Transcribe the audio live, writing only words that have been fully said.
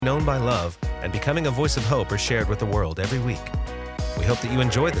known by love and becoming a voice of hope are shared with the world every week. We hope that you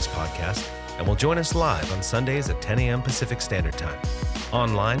enjoy this podcast and will join us live on Sundays at 10 a.m. Pacific Standard Time,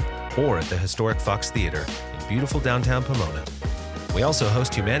 online or at the historic Fox Theater in beautiful downtown Pomona. We also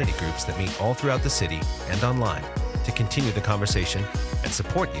host humanity groups that meet all throughout the city and online to continue the conversation and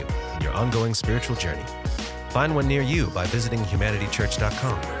support you in your ongoing spiritual journey. Find one near you by visiting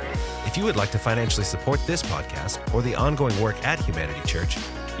humanitychurch.com. If you would like to financially support this podcast or the ongoing work at Humanity Church,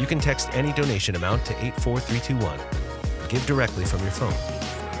 you can text any donation amount to 84321. Give directly from your phone.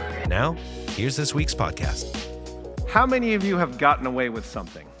 Now, here's this week's podcast. How many of you have gotten away with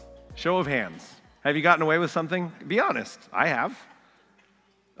something? Show of hands. Have you gotten away with something? Be honest. I have.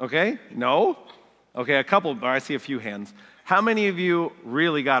 Okay? No? Okay, a couple. I see a few hands. How many of you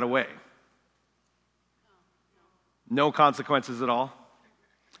really got away? No consequences at all?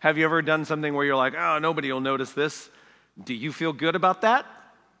 Have you ever done something where you're like, oh, nobody will notice this? Do you feel good about that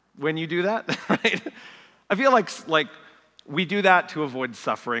when you do that? Right? I feel like we do that to avoid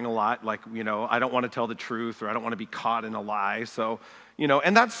suffering a lot. Like, I don't want to tell the truth or I don't want to be caught in a lie. So,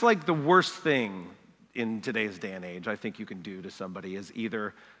 and that's like the worst thing in today's day and age I think you can do to somebody is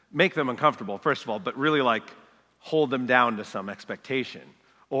either make them uncomfortable, first of all, but really like hold them down to some expectation.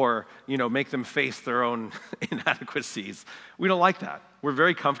 Or, make them face their own inadequacies. We don't like that. We're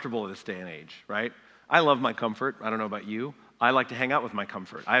very comfortable in this day and age, right? I love my comfort. I don't know about you. I like to hang out with my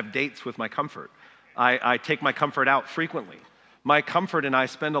comfort. I have dates with my comfort. I take my comfort out frequently. My comfort and I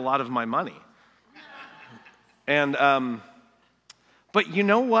spend a lot of my money. And, but you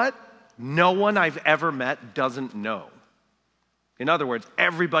know what? No one I've ever met doesn't know. In other words,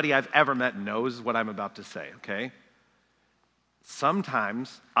 everybody I've ever met knows what I'm about to say, okay?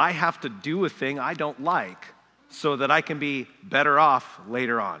 Sometimes I have to do a thing I don't like so that I can be better off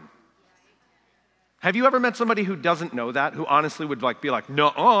later on. Have you ever met somebody who doesn't know that, who honestly would be like,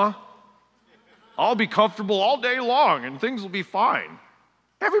 nuh-uh, I'll be comfortable all day long and things will be fine.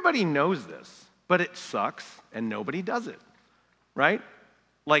 Everybody knows this, but it sucks and nobody does it, right?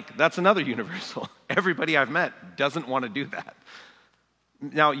 Like, that's another universal. Everybody I've met doesn't want to do that.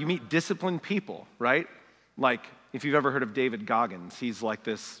 Now, you meet disciplined people, right? Like, if you've ever heard of David Goggins, he's like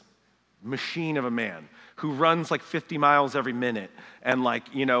this machine of a man who runs like 50 miles every minute and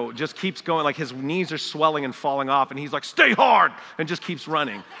just keeps going. Like his knees are swelling and falling off and he's like, stay hard, and just keeps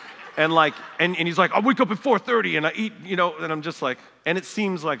running. And and he's like, I wake up at 4:30 and I eat, and I'm just like, and it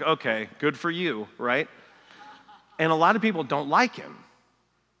seems like, okay, good for you, right? And a lot of people don't like him.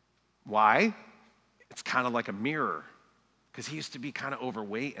 Why? It's kind of like a mirror because he used to be kind of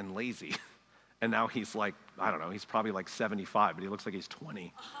overweight and lazy. And now he's like, I don't know, he's probably like 75, but he looks like he's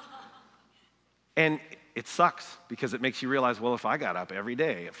 20. And it sucks because it makes you realize, well, if I got up every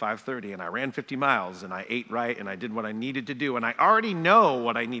day at 5:30 and I ran 50 miles and I ate right and I did what I needed to do and I already know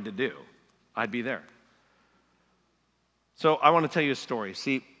what I need to do, I'd be there. So I want to tell you a story.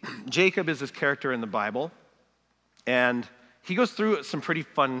 See, Jacob is this character in the Bible, and he goes through some pretty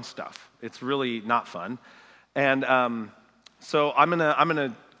fun stuff. It's really not fun. And so I'm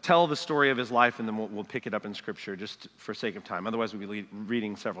gonna tell the story of his life, and then we'll pick it up in Scripture just for sake of time. Otherwise, we'll be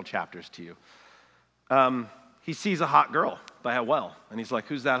reading several chapters to you. He sees a hot girl by a well, and he's like,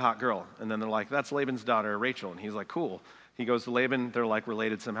 who's that hot girl? And then they're like, that's Laban's daughter, Rachel. And he's like, cool. He goes to Laban. They're like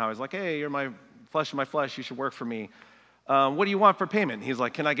related somehow. He's like, hey, you're my flesh of my flesh. You should work for me. What do you want for payment? And he's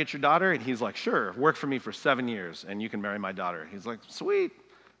like, can I get your daughter? And he's like, sure. Work for me for 7 years, and you can marry my daughter. He's like, sweet.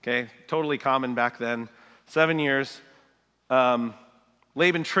 Okay, totally common back then. 7 years.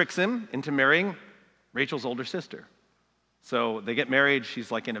 Laban tricks him into marrying Rachel's older sister. So they get married.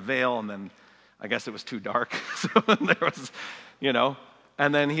 She's like in a veil, and then I guess it was too dark. So there was,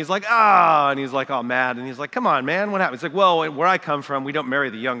 and then he's like, and he's like all mad. And he's like, come on, man, what happened? He's like, well, where I come from, we don't marry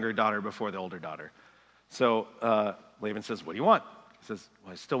the younger daughter before the older daughter. So Laban says, what do you want? He says,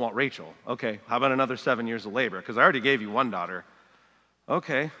 well, I still want Rachel. Okay, how about another 7 years of labor? Because I already gave you one daughter.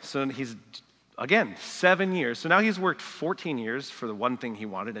 Okay, so he's again, 7 years. So now he's worked 14 years for the one thing he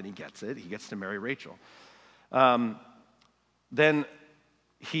wanted, and he gets it. He gets to marry Rachel. Then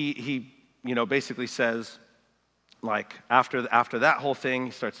he basically says, like, after that whole thing,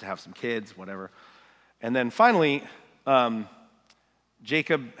 he starts to have some kids, whatever. And then finally,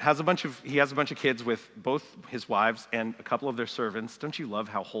 Jacob has a bunch of kids with both his wives and a couple of their servants. Don't you love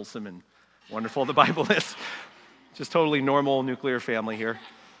how wholesome and wonderful the Bible is? Just totally normal nuclear family here.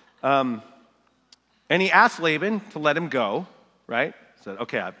 And he asked Laban to let him go, right? Said,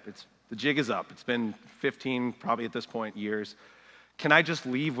 okay, the jig is up. It's been 15, probably at this point, years. Can I just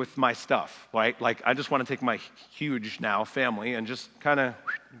leave with my stuff, right? Like, I just want to take my huge now family and just kind of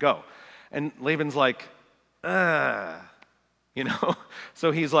go. And Laban's like, you know?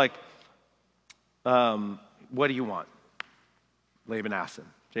 So he's like, what do you want? Laban asks him.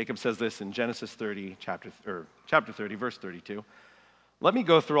 Jacob says this in Genesis 30, chapter 30, verse 32. Let me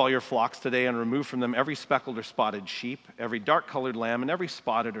go through all your flocks today and remove from them every speckled or spotted sheep, every dark-colored lamb, and every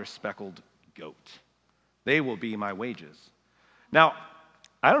spotted or speckled goat. They will be my wages. Now,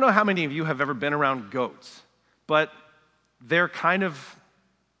 I don't know how many of you have ever been around goats, but they're kind of,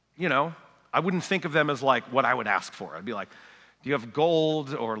 I wouldn't think of them as like what I would ask for. I'd be like, do you have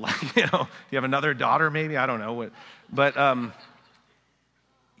gold, or like, do you have another daughter maybe? I don't know. But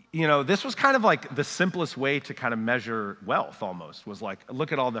this was kind of like the simplest way to kind of measure wealth almost, was like,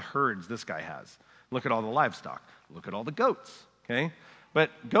 look at all the herds this guy has. Look at all the livestock. Look at all the goats, okay? But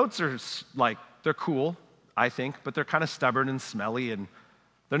goats are like, they're cool, I think, but they're kind of stubborn and smelly, and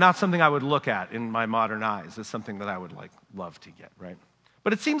they're not something I would look at in my modern eyes. It's something that I would like love to get, right?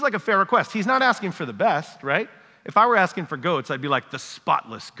 But it seems like a fair request. He's not asking for the best, right? If I were asking for goats, I'd be like the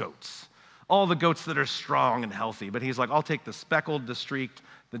spotless goats. All the goats that are strong and healthy. But he's like, I'll take the speckled, the streaked,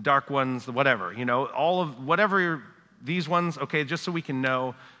 the dark ones, the whatever, all of whatever, these ones, okay, just so we can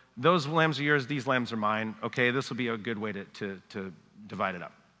know, those lambs are yours, these lambs are mine, okay, this will be a good way to divide it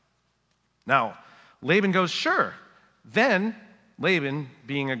up. Now, Laban goes, sure. Then Laban,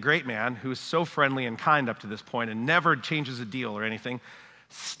 being a great man who's so friendly and kind up to this point and never changes a deal or anything,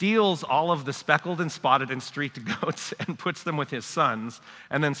 steals all of the speckled and spotted and streaked goats and puts them with his sons,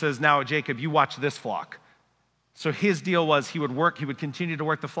 and then says, now, Jacob, you watch this flock. So his deal was he would continue to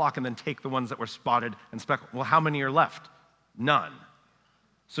work the flock and then take the ones that were spotted and speckled. Well, how many are left? None.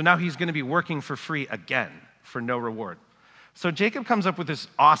 So now he's going to be working for free again for no reward. So Jacob comes up with this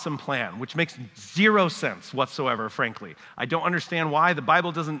awesome plan, which makes zero sense whatsoever, frankly. I don't understand why. The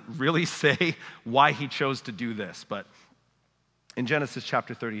Bible doesn't really say why he chose to do this. But in Genesis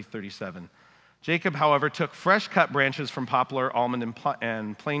chapter 30, 37, Jacob, however, took fresh cut branches from poplar, almond,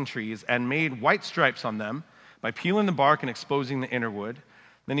 and plane trees and made white stripes on them by peeling the bark and exposing the inner wood.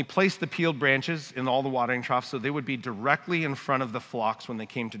 Then he placed the peeled branches in all the watering troughs so they would be directly in front of the flocks when they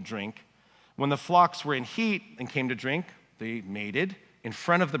came to drink. When the flocks were in heat and came to drink, they mated in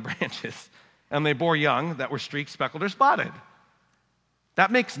front of the branches, and they bore young that were streaked, speckled, or spotted.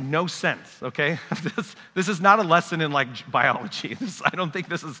 That makes no sense, okay? This is not a lesson in like biology. I don't think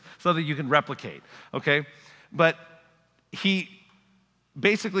this is something you can replicate, okay? But he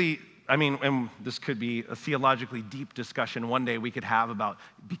basically, and this could be a theologically deep discussion one day we could have about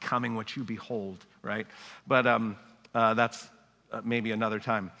becoming what you behold, right? But that's maybe another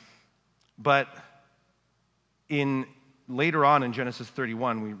time. But later on in Genesis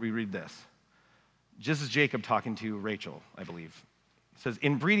 31, we read this. This is Jacob talking to Rachel, I believe. It says,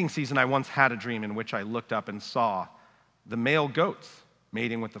 in breeding season, I once had a dream in which I looked up and saw the male goats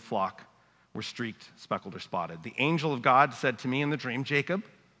mating with the flock were streaked, speckled, or spotted. The angel of God said to me in the dream, Jacob.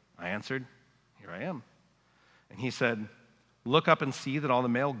 I answered, here I am. And he said, look up and see that all the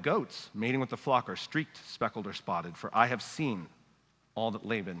male goats mating with the flock are streaked, speckled, or spotted, for I have seen all that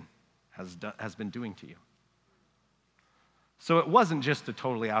Laban has been doing to you. So it wasn't just a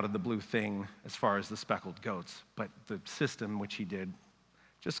totally out of the blue thing as far as the speckled goats, but the system which he did,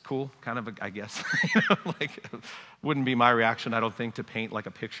 just cool, kind of, I guess. Wouldn't be my reaction, I don't think, to paint like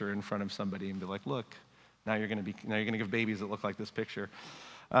a picture in front of somebody and be like, look, now you're going to give babies that look like this picture.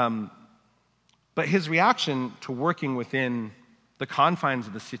 But his reaction to working within the confines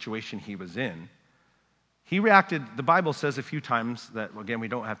of the situation he was in, he reacted, the Bible says a few times that, again, we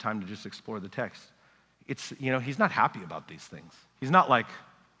don't have time to just explore the text. He's not happy about these things. He's not like,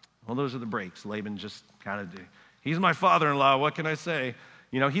 well, those are the breaks. Laban just kind of, he's my father-in-law, what can I say?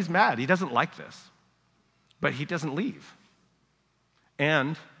 He's mad. He doesn't like this. But he doesn't leave.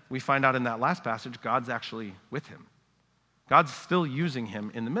 And we find out in that last passage, God's actually with him. God's still using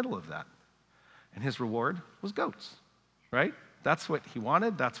him in the middle of that. And his reward was goats, right? That's what he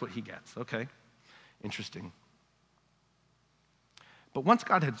wanted. That's what he gets. Okay, interesting. But once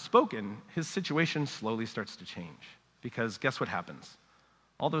God had spoken, his situation slowly starts to change. Because guess what happens?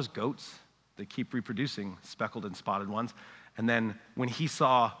 All those goats, they keep reproducing speckled and spotted ones. And then when he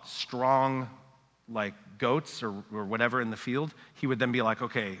saw strong, like goats or whatever in the field, he would then be like,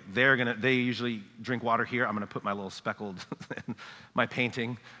 okay, they usually drink water here. I'm going to put my little speckled, my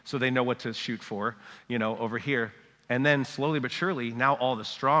painting, so they know what to shoot for, over here. And then slowly but surely, now all the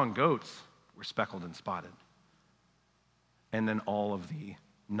strong goats were speckled and spotted. And then all of the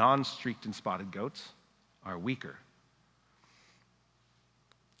non-streaked and spotted goats are weaker.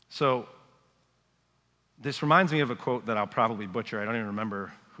 So this reminds me of a quote that I'll probably butcher. I don't even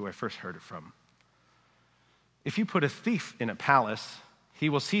remember who I first heard it from. If you put a thief in a palace, he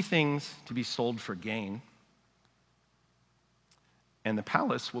will see things to be sold for gain. And the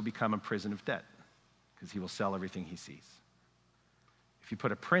palace will become a prison of debt because he will sell everything he sees. If you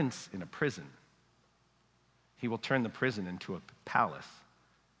put a prince in a prison, he will turn the prison into a palace,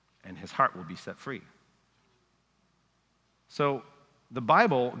 and his heart will be set free. So the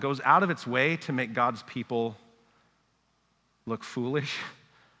Bible goes out of its way to make God's people look foolish.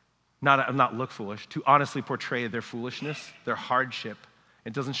 Not look foolish, to honestly portray their foolishness, their hardship.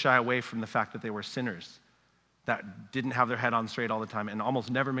 It doesn't shy away from the fact that they were sinners that didn't have their head on straight all the time and almost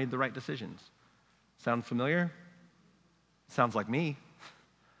never made the right decisions. Sound familiar? Sounds like me.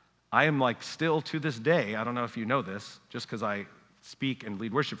 I am like still to this day, I don't know if you know this, just because I speak and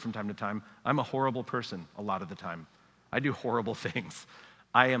lead worship from time to time, I'm a horrible person a lot of the time. I do horrible things.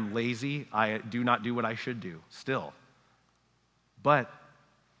 I am lazy. I do not do what I should do still. But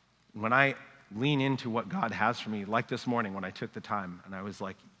when I lean into what God has for me, like this morning when I took the time and I was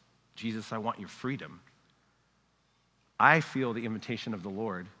like, Jesus, I want your freedom, I feel the invitation of the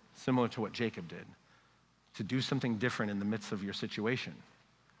Lord, similar to what Jacob did, to do something different in the midst of your situation,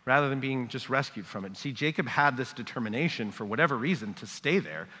 rather than being just rescued from it. See, Jacob had this determination, for whatever reason, to stay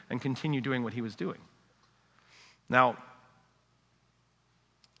there and continue doing what he was doing. Now,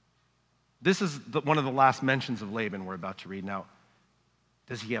 this is one of the last mentions of Laban we're about to read. Now,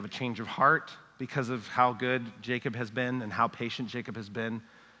 does he have a change of heart because of how good Jacob has been and how patient Jacob has been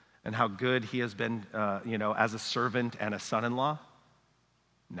and how good he has been, as a servant and a son-in-law?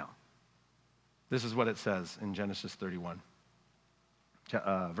 No. This is what it says in Genesis 31,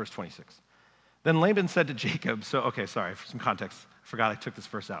 verse 26. Then Laban said to Jacob, for some context, I forgot I took this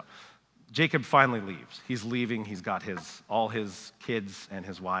verse out. Jacob finally leaves. He's leaving. He's got all his kids and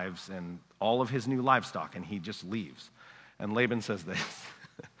his wives and all of his new livestock, and he just leaves. And Laban says this,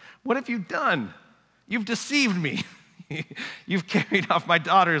 what have you done? You've deceived me. You've carried off my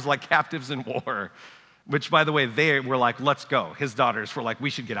daughters like captives in war. Which, by the way, they were like, let's go. His daughters were like, we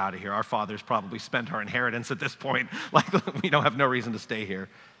should get out of here. Our fathers probably spent our inheritance at this point. Like, we don't have no reason to stay here.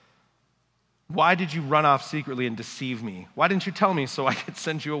 Why did you run off secretly and deceive me? Why didn't you tell me so I could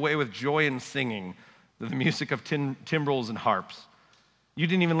send you away with joy and singing, the music of timbrels and harps? You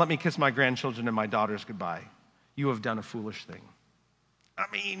didn't even let me kiss my grandchildren and my daughters goodbye. You have done a foolish thing. I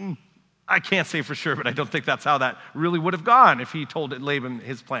mean, I can't say for sure, but I don't think that's how that really would have gone if he told Laban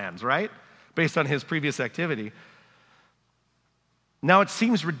his plans, right? Based on his previous activity. Now, it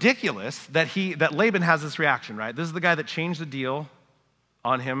seems ridiculous that Laban has this reaction, right? This is the guy that changed the deal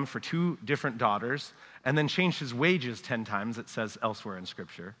on him for 2 different daughters and then changed his wages 10 times, it says elsewhere in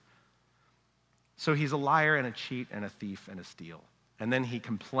Scripture. So he's a liar and a cheat and a thief and a steal. And then he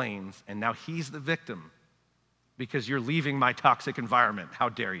complains, and now he's the victim because you're leaving my toxic environment. How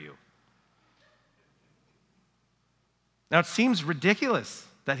dare you? Now, it seems ridiculous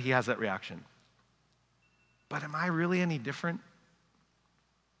that he has that reaction. But am I really any different?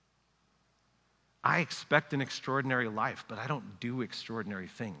 I expect an extraordinary life, but I don't do extraordinary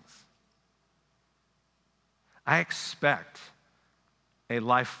things. I expect a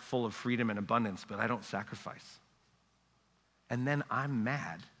life full of freedom and abundance, but I don't sacrifice. And then I'm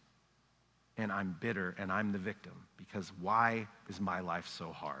mad, and I'm bitter, and I'm the victim, because why is my life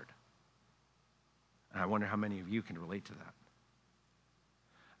so hard? And I wonder how many of you can relate to that.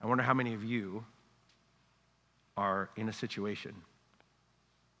 I wonder how many of you are in a situation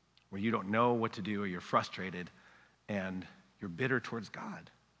where you don't know what to do, or you're frustrated, and you're bitter towards God,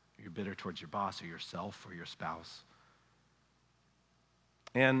 or you're bitter towards your boss, or yourself, or your spouse.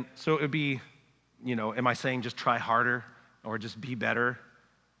 And so it would be, am I saying just try harder, or just be better?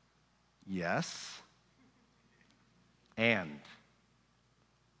 Yes. And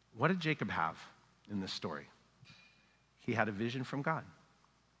what did Jacob have in this story? He had a vision from God.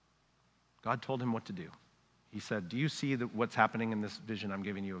 God told him what to do. He said, do you see what's happening in this vision I'm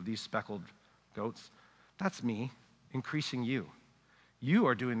giving you of these speckled goats? That's me increasing you. You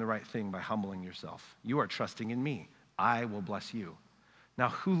are doing the right thing by humbling yourself. You are trusting in me. I will bless you. Now,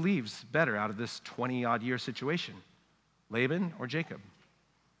 who leaves better out of this 20-odd year situation? Laban or Jacob?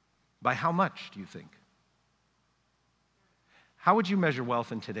 By how much, do you think? How would you measure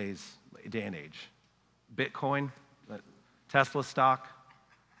wealth in today's day and age? Bitcoin? Tesla stock?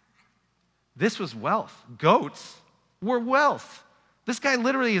 This was wealth. Goats were wealth. This guy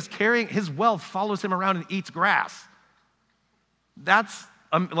literally is carrying, his wealth follows him around and eats grass. That's,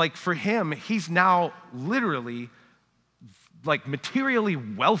 for him, he's now literally, materially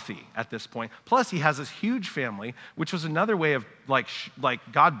wealthy at this point. Plus, he has this huge family, which was another way of,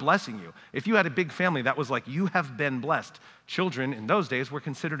 God blessing you. If you had a big family, that was you have been blessed. Children in those days were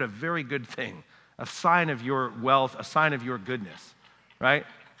considered a very good thing, a sign of your wealth, a sign of your goodness, right?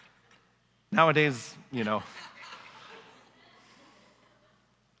 Nowadays,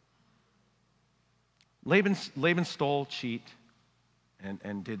 Laban stole, cheat,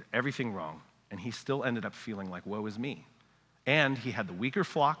 and did everything wrong, and he still ended up feeling like, woe is me. And he had the weaker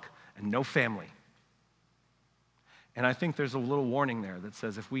flock and no family. And I think there's a little warning there that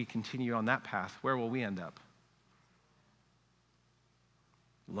says if we continue on that path, where will we end up?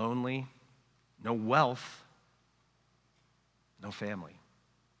 Lonely, no wealth, no family.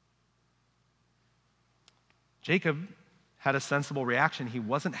 Jacob had a sensible reaction. He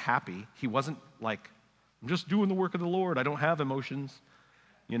wasn't happy. He wasn't like, I'm just doing the work of the Lord. I don't have emotions.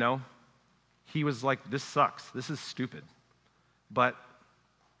 You know? He was like, this sucks. This is stupid. But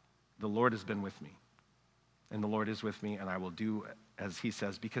the Lord has been with me. And the Lord is with me, and I will do as he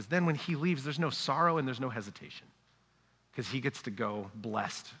says. Because then when he leaves, there's no sorrow and there's no hesitation. Because he gets to go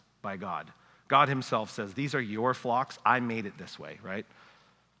blessed by God. God himself says, these are your flocks. I made it this way, right?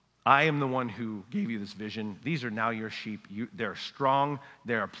 I am the one who gave you this vision. These are now your sheep. They're strong.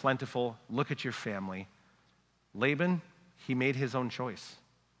 They are plentiful. Look at your family. Laban, he made his own choice.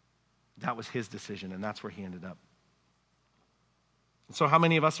 That was his decision, and that's where he ended up. So how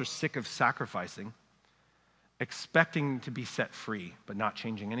many of us are sick of sacrificing, expecting to be set free, but not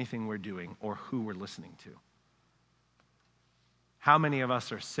changing anything we're doing or who we're listening to? How many of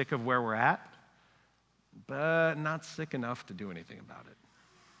us are sick of where we're at, but not sick enough to do anything about it?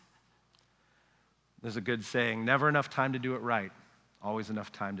 There's a good saying, never enough time to do it right, always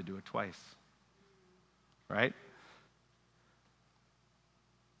enough time to do it twice. Right?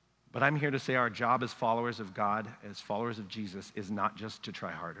 But I'm here to say our job as followers of God, as followers of Jesus, is not just to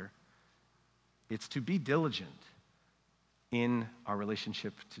try harder. It's to be diligent in our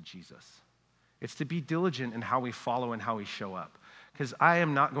relationship to Jesus. It's to be diligent in how we follow and how we show up. Because I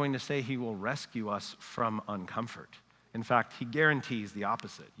am not going to say he will rescue us from uncomfort. In fact, he guarantees the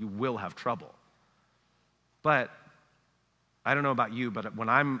opposite. You will have trouble. But I don't know about you, but when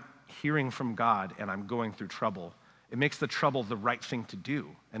I'm hearing from God and I'm going through trouble, it makes the trouble the right thing to do.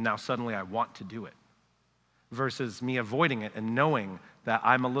 And now suddenly I want to do it. Versus me avoiding it and knowing that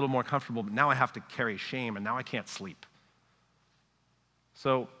I'm a little more comfortable, but now I have to carry shame and now I can't sleep.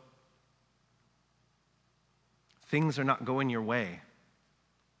 So things are not going your way.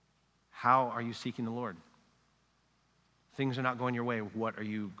 How are you seeking the Lord? Things are not going your way. What are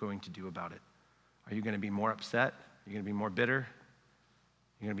you going to do about it? Are you going to be more upset? Are you going to be more bitter?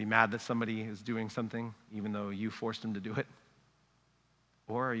 You're going to be mad that somebody is doing something even though you forced them to do it?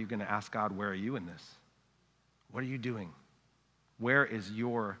 Or are you going to ask God, where are you in this? What are you doing? Where is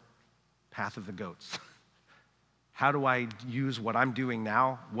your path of the goats? How do I use what I'm doing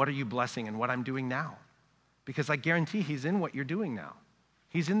now? What are you blessing in what I'm doing now? Because I guarantee he's in what you're doing now.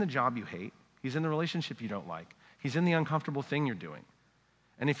 He's in the job you hate. He's in the relationship you don't like. He's in the uncomfortable thing you're doing.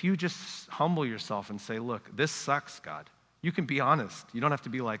 And if you just humble yourself and say, look, this sucks, God. You can be honest. You don't have to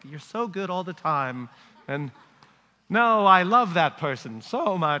be like, you're so good all the time. And no, I love that person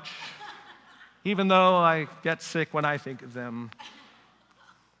so much, even though I get sick when I think of them.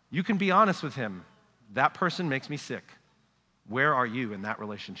 You can be honest with him. That person makes me sick. Where are you in that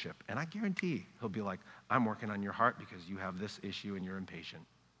relationship? And I guarantee he'll be like, I'm working on your heart because you have this issue and you're impatient.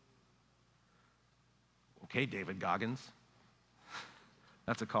 Okay, David Goggins.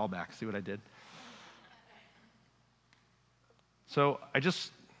 That's a callback. See what I did? So I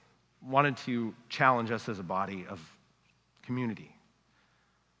just wanted to challenge us as a body of community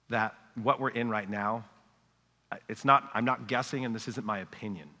that what we're in right now, I'm not guessing, and this isn't my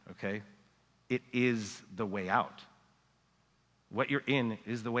opinion, okay? It is the way out. What you're in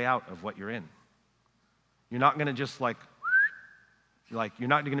is the way out of what you're in. You're not going to just like you're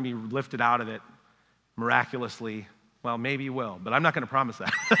not going to be lifted out of it miraculously. Well, maybe you will, but I'm not going to promise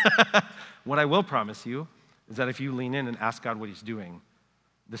that. What I will promise you is that if you lean in and ask God what he's doing,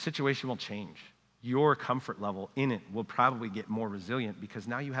 the situation will change. Your comfort level in it will probably get more resilient because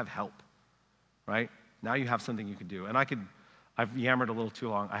now you have help, right? Now you have something you can do. And I've yammered a little too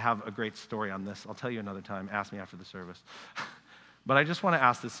long. I have a great story on this. I'll tell you another time. Ask me after the service. But I just want to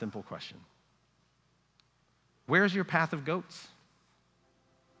ask this simple question. Where's your path of goats?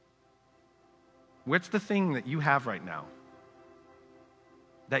 What's the thing that you have right now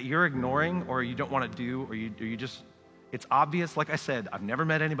that you're ignoring or you don't want to do or you just, it's obvious. Like I said, I've never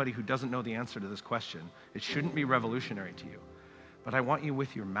met anybody who doesn't know the answer to this question. It shouldn't be revolutionary to you. But I want you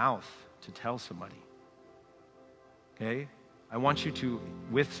with your mouth to tell somebody. Okay? I want you to,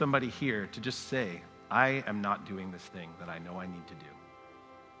 with somebody here, to just say, I am not doing this thing that I know I need to do.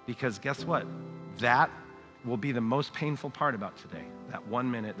 Because guess what? That will be the most painful part about today, that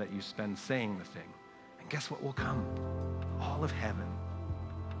 1 minute that you spend saying the thing. And guess what will come? All of heaven.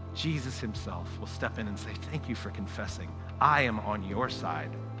 Jesus himself will step in and say, thank you for confessing. I am on your side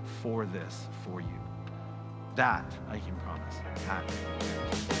for this, for you. That I can promise. That.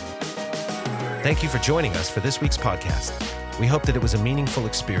 Thank you for joining us for this week's podcast. We hope that it was a meaningful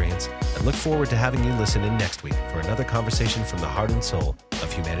experience and look forward to having you listen in next week for another conversation from the heart and soul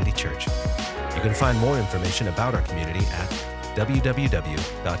of Humanity Church. You can find more information about our community at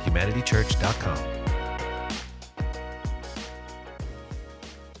www.humanitychurch.com.